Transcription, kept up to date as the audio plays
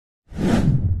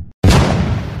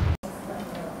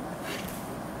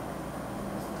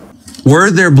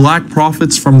were there black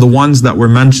prophets from the ones that were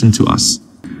mentioned to us?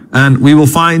 And we will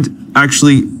find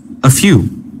actually a few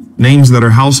names that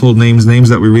are household names, names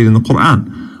that we read in the Quran.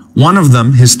 One of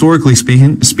them, historically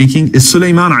speaking, is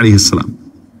Suleiman alayhi salam.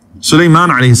 Suleiman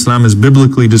alayhi salam is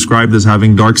biblically described as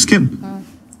having dark skin.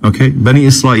 Okay, Bani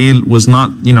Israel was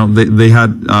not, they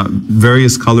had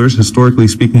various colors, historically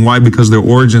speaking. Why? Because their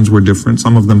origins were different.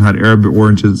 Some of them had Arab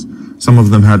origins, some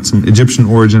of them had some Egyptian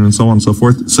origin, and so on and so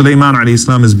forth. Suleiman alayhi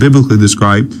salam is biblically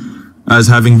described as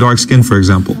having dark skin, for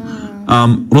example.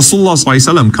 Rasulullah sallallahu alayhi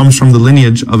wasallam comes from the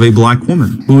lineage of a black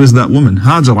woman. Who is that woman?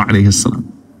 Hajar alayhi salam.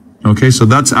 Okay, so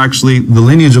that's actually the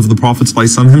lineage of the Prophet sallallahu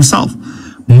alayhi wasallam himself.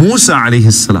 Musa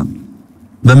alayhi salam,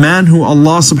 the man who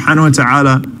Allah subhanahu wa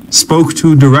ta'ala spoke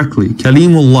to directly,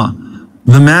 Kalimullah,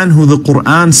 the man who the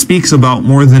Quran speaks about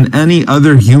more than any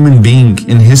other human being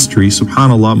in history,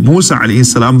 subhanallah, Musa alayhi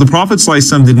salam. The Prophet sallallahu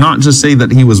alayhi wasallam did not just say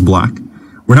that he was black.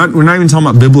 We're not even talking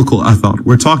about biblical athar.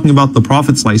 We're talking about the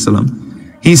Prophet sallallahu alayhi wasallam.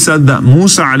 He said that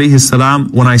Musa alayhi salam,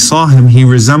 when I saw him, he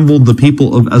resembled the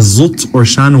people of Az-Zut or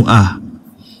Shanu'ah.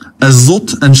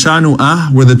 Az-Zut and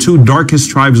Shanu'ah were the two darkest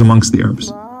tribes amongst the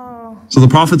Arabs. So the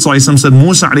Prophet ﷺ said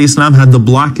Musa ﷺ had the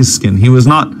blackest skin. He was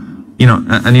not,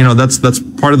 that's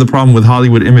part of the problem with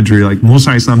Hollywood imagery. Like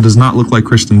Musa ﷺ does not look like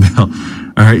Christian Bale.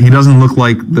 All right, he doesn't look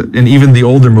like, and even the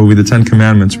older movie, the Ten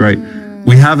Commandments, right?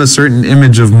 We have a certain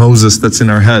image of Moses that's in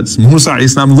our heads. Musa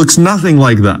ﷺ looks nothing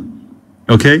like that.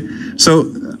 Okay, so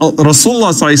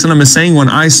Rasulullah ﷺ is saying when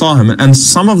I saw him, and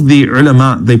some of the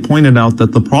ulama, they pointed out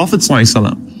that the Prophet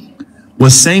ﷺ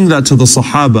was saying that to the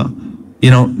Sahaba,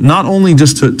 not only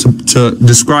just to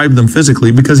describe them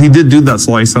physically, because he did do that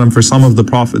ﷺ for some of the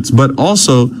prophets, but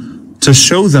also to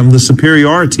show them the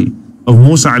superiority of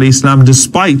Musa alayhi salam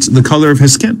despite the color of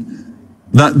his skin.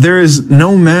 That there is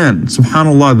no man,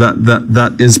 subhanAllah,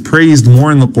 that is praised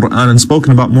more in the Quran and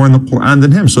spoken about more in the Quran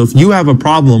than him. So if you have a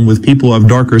problem with people who have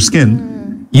darker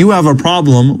skin, you have a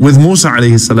problem with Musa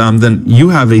alayhi salam, then you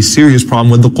have a serious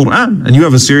problem with the Quran, and you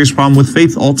have a serious problem with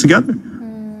faith altogether.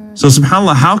 So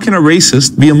subhanAllah, how can a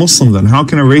racist be a Muslim then? How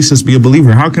can a racist be a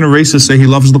believer? How can a racist say he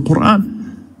loves the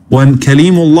Quran? When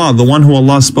Kalimullah, the one who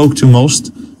Allah spoke to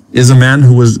most, is a man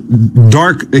who was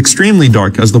dark, extremely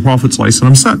dark, as the Prophet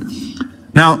ﷺ said.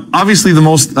 Now, obviously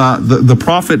the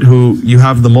Prophet who you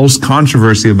have the most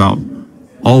controversy about,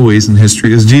 always in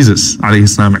history, is Jesus alayhi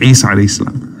salam, Isa alayhi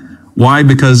salam. Why?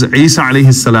 Because Isa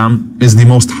alayhi salam is the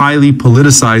most highly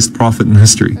politicized prophet in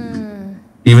history.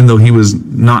 Even though he was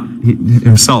not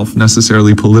himself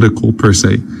necessarily political per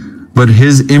se, but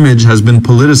his image has been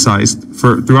politicized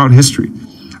throughout history.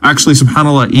 Actually,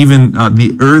 subhanAllah, even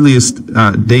the earliest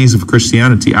days of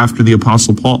Christianity after the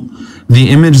Apostle Paul, the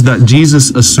image that Jesus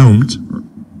assumed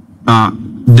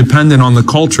depended on the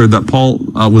culture that Paul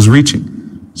was reaching.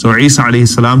 So Isa alayhi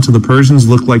salam to the Persians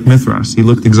looked like Mithras. He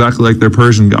looked exactly like their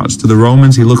Persian gods. To the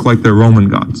Romans, he looked like their Roman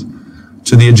gods.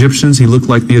 To the Egyptians, he looked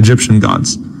like the Egyptian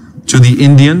gods. To the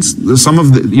Indians, some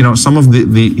of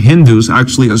the Hindus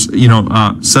actually,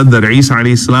 said that Isa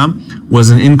alayhi salam was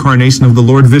an incarnation of the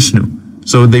Lord Vishnu.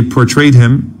 So they portrayed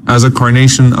him as a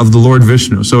carnation of the Lord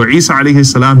Vishnu. So Isa alayhi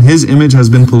salam, his image has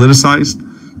been politicized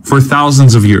for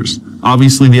thousands of years.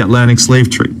 Obviously the Atlantic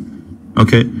slave trade,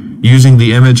 okay, using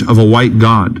the image of a white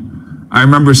god. I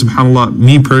remember, subhanAllah,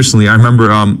 me personally, I remember,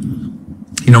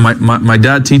 my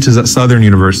dad teaches at Southern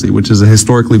University, which is a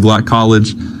historically black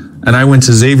college. And I went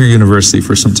to Xavier University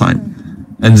for some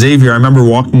time. And Xavier, I remember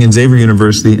walking in Xavier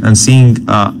University and seeing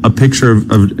a picture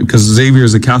of, because Xavier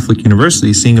is a Catholic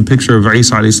university, seeing a picture of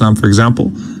Isa alayhi salam, for example,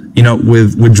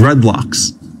 with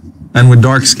dreadlocks and with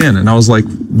dark skin. And I was like,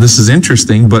 this is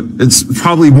interesting, but it's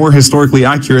probably more historically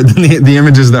accurate than the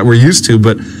images that we're used to.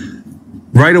 But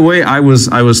right away, I was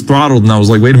throttled, and I was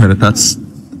like, wait a minute, that's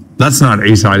not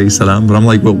Isa alayhi salam. But I'm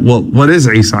like, well, what is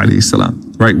Isa alayhi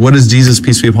salam, right? What does Jesus,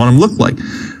 peace be upon him, look like?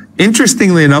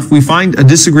 Interestingly enough, we find a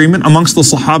disagreement amongst the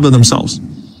Sahaba themselves.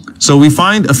 So we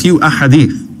find a few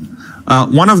ahadith.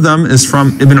 One of them is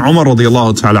from Ibn Umar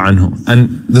radiallahu ta'ala anhu.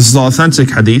 And this is authentic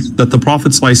hadith that the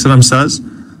Prophet ﷺ says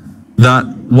that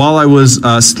while I was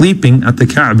sleeping at the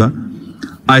Kaaba,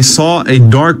 I saw a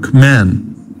dark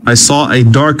man. I saw a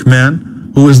dark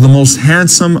man who is the most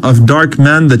handsome of dark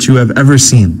men that you have ever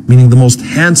seen. Meaning the most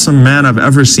handsome man I've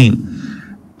ever seen.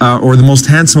 Or the most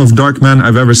handsome of dark men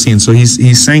I've ever seen. So he's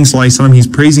saying, sallallahu alaihi wasallam, he's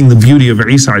praising the beauty of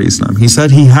Isa alayhi salam. He said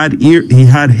he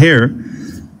had hair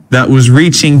that was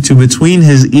reaching to between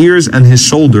his ears and his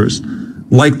shoulders,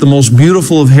 like the most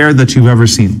beautiful of hair that you've ever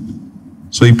seen.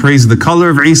 So he praised the color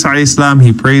of Isa alayhi salam,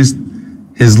 he praised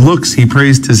his looks, he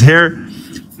praised his hair,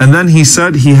 and then he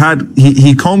said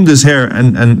he combed his hair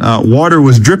and water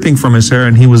was dripping from his hair,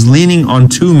 and he was leaning on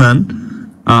two men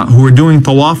who were doing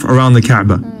tawaf around the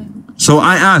Kaaba. So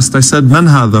I asked, I said, Man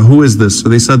hadha, who is this? So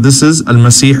they said, this is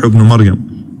Al-Masih ibn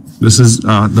Maryam. This is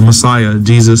the Messiah,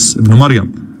 Jesus ibn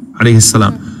Maryam, alayhi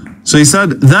salam. So he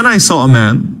said, then I saw a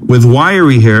man with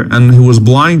wiry hair and who was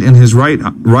blind in his right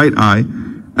eye,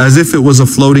 as if it was a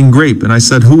floating grape. And I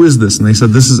said, who is this? And they said,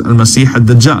 this is Al-Masih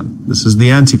ad-Dajjal. This is the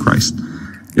Antichrist.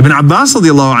 Ibn Abbas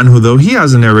radiallahu anhu, though, he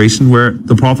has a narration where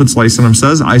the Prophet ﷺ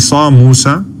says, I saw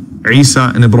Musa,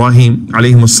 Isa, and Ibrahim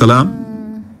alayhimus salam.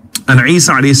 And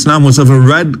Isa alayhi salam was of a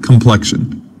red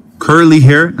complexion, curly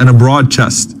hair, and a broad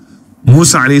chest.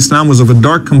 Musa alayhi salam was of a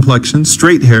dark complexion,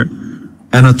 straight hair,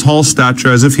 and a tall stature,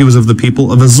 as if he was of the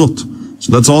people of Azut.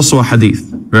 So that's also a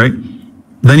hadith, right?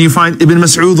 Then you find Ibn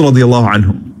Mas'ud radiallahu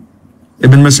anhu.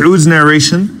 Ibn Mas'ud's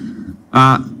narration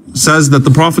says that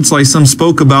the Prophet ﷺ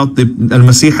spoke about the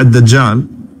Al-Masih ad-Dajjal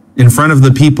in front of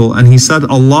the people, and he said,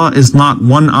 Allah is not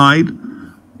one-eyed,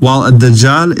 while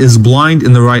ad-Dajjal is blind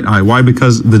in the right eye. Why?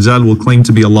 Because Dajjal will claim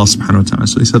to be Allah subhanahu wa ta'ala.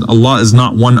 So he said, Allah is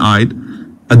not one-eyed,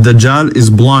 ad-Dajjal is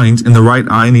blind in the right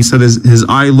eye, and he said his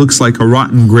eye looks like a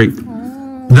rotten grape.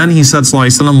 Then he said, sallallahu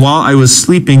alaihi wasallam, while I was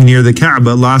sleeping near the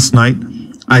Kaaba last night,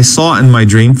 I saw in my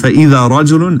dream, فَإِذَا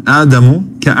رَجُلٌ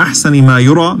آدَمُ كَأَحْسَنِ مَا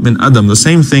يُرَى مِنْ أَدَمٍ. The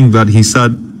same thing that he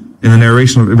said in the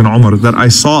narration of Ibn Umar, that I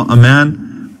saw a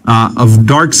man of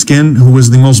dark skin who was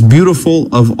the most beautiful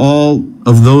of all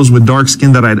of those with dark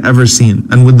skin that I'd ever seen,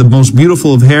 and with the most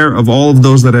beautiful of hair of all of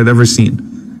those that I'd ever seen.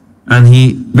 And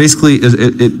he basically,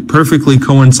 it perfectly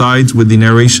coincides with the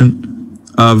narration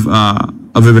of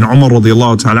Ibn Umar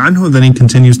radiallahu ta'ala anhu. Then he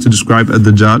continues to describe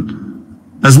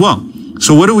ad-Dajjal as well.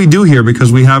 So what do we do here?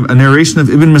 Because we have a narration of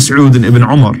Ibn Mas'ud and Ibn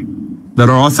Umar that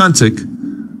are authentic,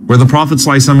 where the Prophet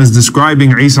ﷺ is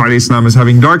describing Isa ﷺ as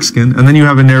having dark skin, and then you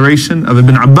have a narration of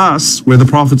Ibn Abbas where the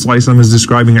Prophet ﷺ is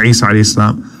describing Isa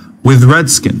ﷺ with red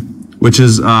skin, which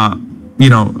is,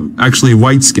 actually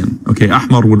white skin. Okay,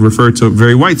 Ahmed would refer to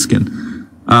very white skin.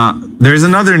 There's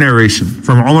another narration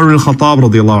from Umar al-Khattab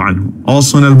radiallahu anhu,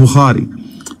 also in al-Bukhari,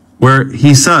 where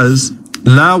he says,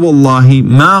 لا والله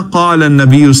ما قال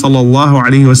النبي صلى الله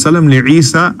عليه وسلم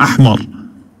لعيسى أحمر.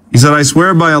 He said, I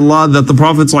swear by Allah that the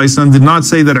Prophet ﷺ did not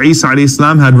say that Isa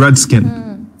ﷺ had red skin.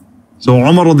 So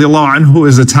Umar radiallahu anhu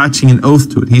is attaching an oath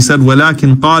to it. He said,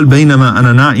 ولكن قال بينما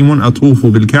أنا نائم أطوف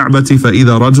بالكعبة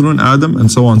فإذا رجل آدم,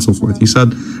 and so on and so forth. He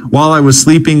said, while I was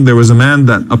sleeping, there was a man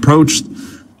that approached,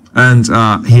 and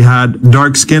he had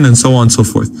dark skin, and so on and so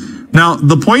forth. Now,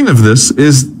 the point of this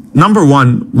is, number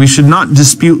one, we should not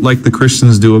dispute like the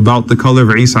Christians do about the color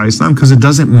of Isa ﷺ, because it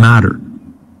doesn't matter.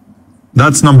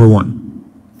 That's number one.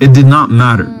 It did not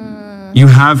matter. You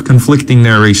have conflicting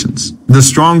narrations. The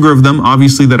stronger of them,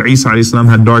 obviously, that Isa ﷺ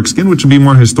had dark skin, which would be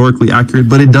more historically accurate,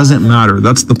 but it doesn't matter.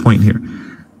 That's the point here.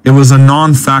 It was a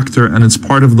non-factor, and it's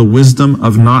part of the wisdom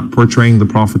of not portraying the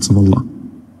prophets of Allah.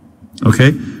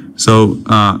 Okay? So,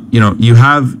 you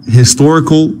have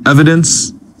historical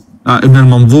evidence. Ibn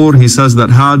al-Manzur, he says that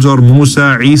Hajar,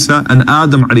 Musa, Isa, and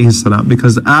Adam alayhi salam,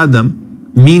 because Adam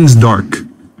means dark.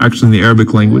 Actually, in the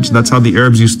Arabic language, that's how the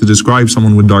Arabs used to describe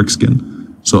someone with dark skin.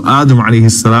 So Adam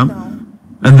alayhi salam.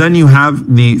 And then you have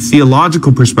the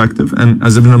theological perspective, and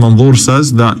as Ibn al-Manzur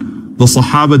says, that the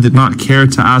Sahaba did not care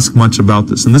to ask much about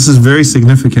this. And this is very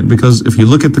significant, because if you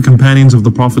look at the companions of the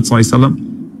Prophet ﷺ,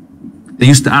 they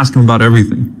used to ask him about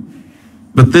everything.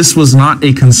 But this was not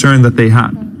a concern that they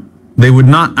had. They would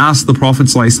not ask the Prophet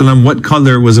ﷺ, what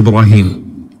color was Ibrahim?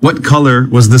 What color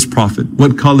was this prophet?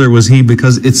 What color was he?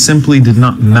 Because it simply did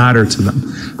not matter to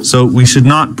them. So we should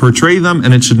not portray them,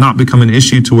 and it should not become an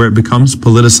issue to where it becomes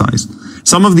politicized.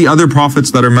 Some of the other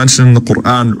prophets that are mentioned in the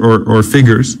Quran or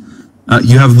figures,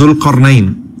 you have Dhul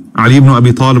Qarnayn, Ali ibn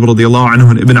Abi Talib radiallahu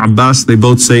anhu, and Ibn Abbas, they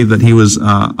both say that he was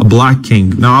a black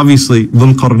king. Now obviously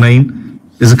Dhul Qarnayn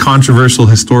is a controversial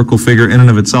historical figure in and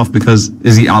of itself, because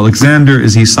is he Alexander?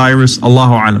 Is he Cyrus?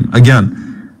 Allahu alam. Again,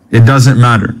 it doesn't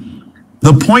matter.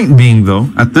 The point being,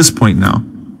 though, at this point now,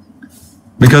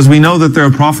 because we know that there are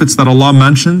prophets that Allah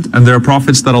mentioned and there are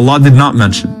prophets that Allah did not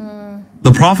mention.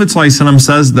 The Prophet ﷺ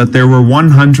says that there were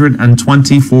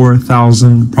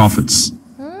 124,000 prophets.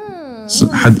 So,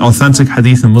 authentic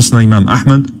hadith in Muslim Imam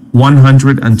Ahmed,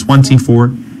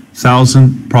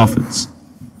 124,000 prophets.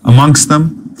 Amongst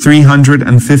them,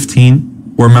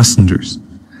 315 were messengers.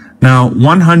 Now,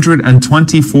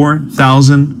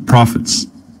 124,000 prophets.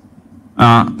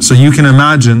 So you can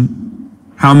imagine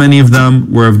how many of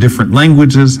them were of different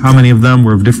languages, how many of them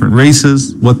were of different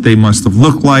races, what they must have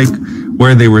looked like,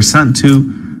 where they were sent to.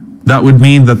 That would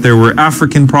mean that there were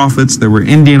African prophets, there were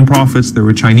Indian prophets, there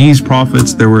were Chinese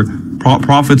prophets, there were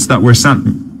prophets that were sent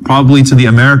probably to the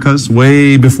Americas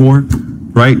way before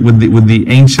right? With the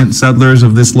ancient settlers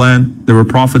of this land, there were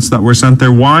prophets that were sent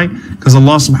there. Why? Because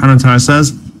Allah subhanahu wa ta'ala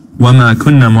says, وَمَا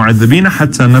كُنَّا مُعَذِّبِينَ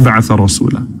حَتَّى نَبْعَثَ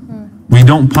رَسُولًا. We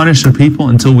don't punish a people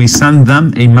until we send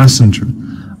them a messenger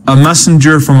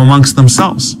from amongst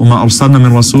themselves. وَمَا أَرْسَلْنَا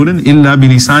مِن رَسُولٍ إِلَّا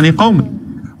بِلِسَانِ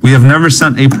قَوْمٍ. We have never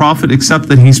sent a prophet except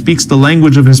that he speaks the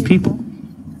language of his people.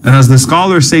 And as the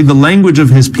scholars say, the language of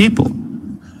his people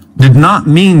did not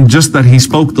mean just that he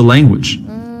spoke the language.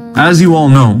 As you all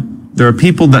know, there are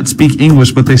people that speak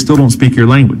English, but they still don't speak your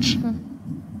language,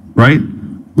 right?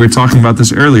 We were talking about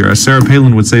this earlier. As Sarah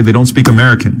Palin would say, they don't speak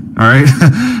American, all right?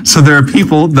 So there are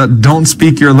people that don't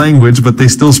speak your language, but they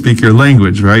still speak your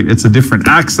language, right? It's a different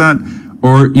accent,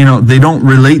 or, you know, they don't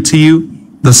relate to you.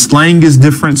 The slang is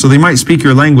different, so they might speak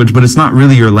your language, but it's not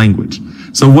really your language.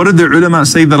 So what did the ulama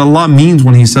say that Allah means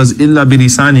when he says, إِلَّا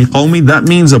بِلِسَانِ قَوْمِ? That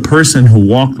means a person who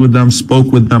walked with them,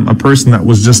 spoke with them, a person that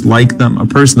was just like them, a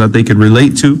person that they could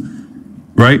relate to,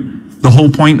 right? The whole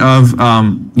point of,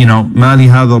 you know, مَا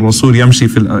لِهَذَا الرَّسُولِ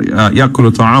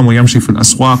يَأْكُلُ طَعَامُ وَيَمْشِي فِي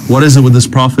الْأَسْوَاقِ. What is it with this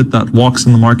prophet that walks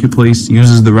in the marketplace,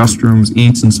 uses the restrooms,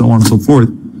 eats, and so on and so forth?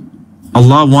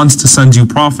 Allah wants to send you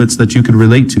prophets that you could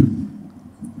relate to.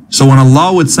 So when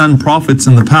Allah would send prophets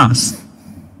in the past,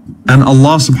 and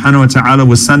Allah subhanahu wa ta'ala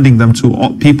was sending them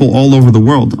to people all over the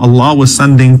world, Allah was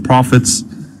sending prophets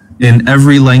in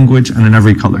every language and in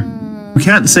every color. We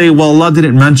can't say, well, Allah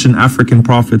didn't mention African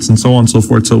prophets and so on and so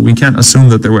forth, so we can't assume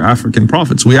that there were African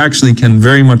prophets. We actually can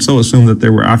very much so assume that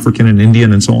there were African and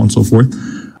Indian and so on and so forth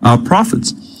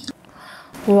prophets.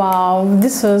 Wow,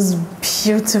 this was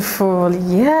beautiful.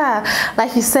 Yeah,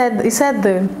 like you said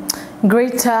the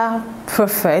greater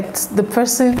prophet, the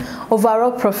person,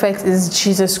 overall prophet is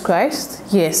Jesus Christ.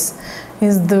 Yes,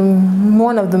 he's the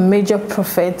one of the major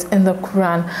prophets in the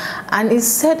Quran, and he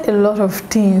said a lot of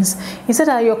things. He said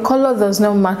that your color does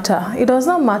not matter. It does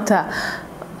not matter.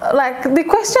 Like, the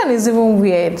question is even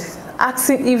weird,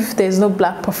 asking if there's no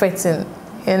black prophet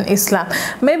in Islam.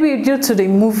 Maybe due to the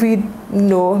movie, you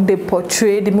know, they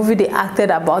portrayed, the movie they acted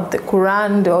about the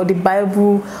Quran or the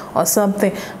Bible or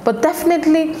something. But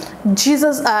definitely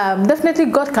definitely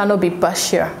God cannot be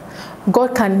partial.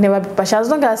 God can never be partial. As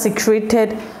long as he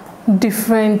created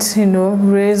different, you know,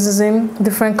 racism,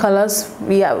 different colors.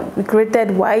 We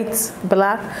created white,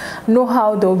 black. Know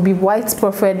how there will be white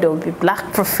prophet, there will be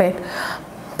black prophet.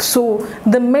 So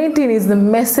the main thing is the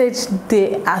message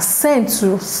they are sent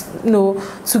to, you know,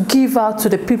 to give out to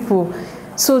the people.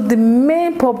 So the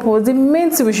main purpose, the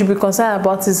main thing we should be concerned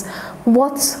about is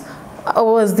what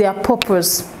was their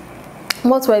purpose?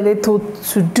 What were they told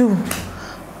to do?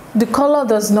 The color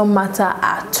does not matter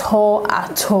at all,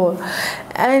 at all.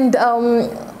 And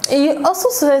he also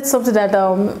said something that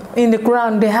in the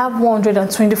Quran they have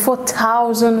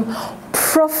 124,000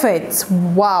 prophets.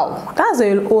 Wow, that's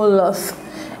a whole lot.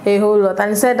 A whole lot.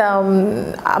 And he said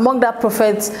among that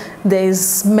prophets there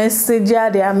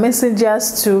are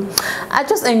messengers too. I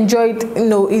just enjoyed, you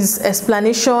know, his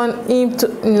explanation, him to,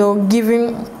 you know,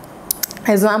 giving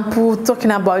example,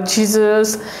 talking about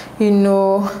Jesus, you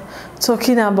know,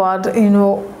 talking about, you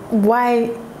know, why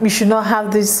we should not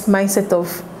have this mindset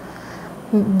of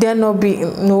there not be,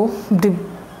 you know, the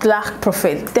black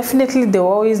prophet. Definitely there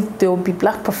will be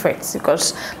black prophets,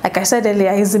 because like I said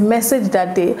earlier, it's the message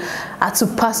that they are to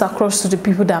pass across to the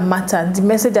people that matter, the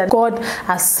message that God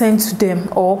has sent to them,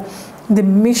 or the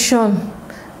mission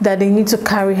that they need to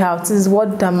carry out is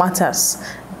what that matters.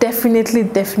 Definitely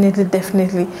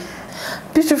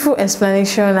beautiful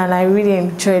explanation, and I really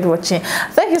enjoyed watching.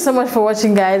 Thank you so much for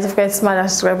watching, guys. Don't forget to smash that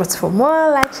subscribe button for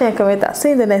more. Like, share, and comment. I'll see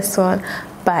you in the next one.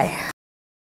 Bye.